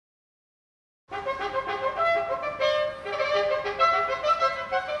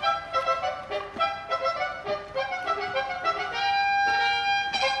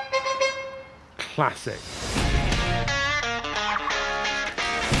classic.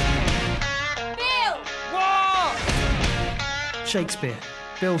 Bill! What? Shakespeare.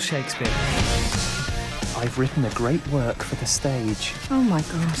 Bill Shakespeare. I've written a great work for the stage. Oh, my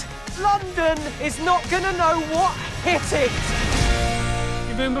God. London is not going to know what hit it.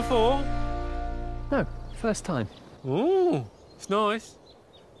 You been before? No, first time. Ooh, it's nice.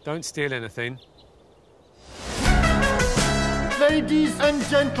 Don't steal anything. Ladies and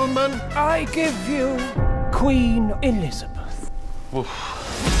gentlemen, I give you Queen Elizabeth.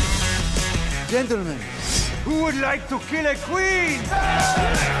 gentlemen, who would like to kill a queen?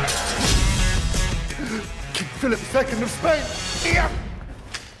 King Philip II of Spain. Yeah.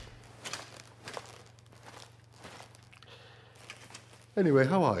 Anyway,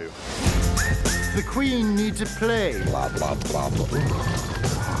 how are you? The Queen needs a play. Blah, blah, blah,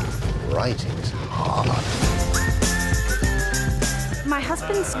 blah. Writing's hard. My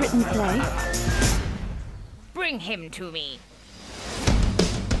husband's written a play. Bring him to me.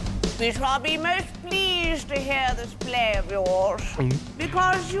 We shall be most pleased to hear this play of yours,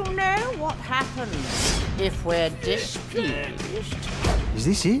 because you know what happens if we're displeased. Is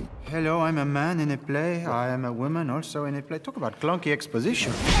this it? Hello, I'm a man in a play. I am a woman also in a play. Talk about clunky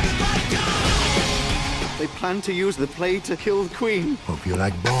exposition. They plan to use the play to kill the Queen. Hope you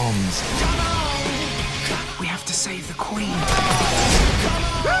like bombs. We have to save the Queen.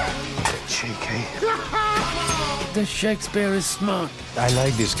 Cheeky. The Shakespeare is smart. I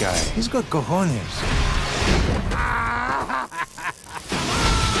like this guy. He's got cojones.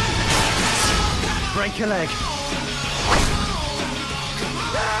 Break your leg.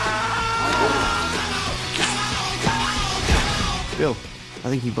 Bill, I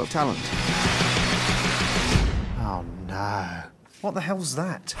think you've got talent. Oh, no. What the hell's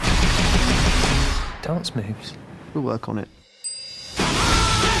that? Dance moves. We'll work on it.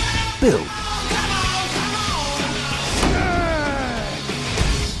 Bill.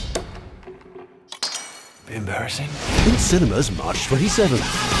 Embarrassing. In cinemas March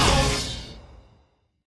 27th.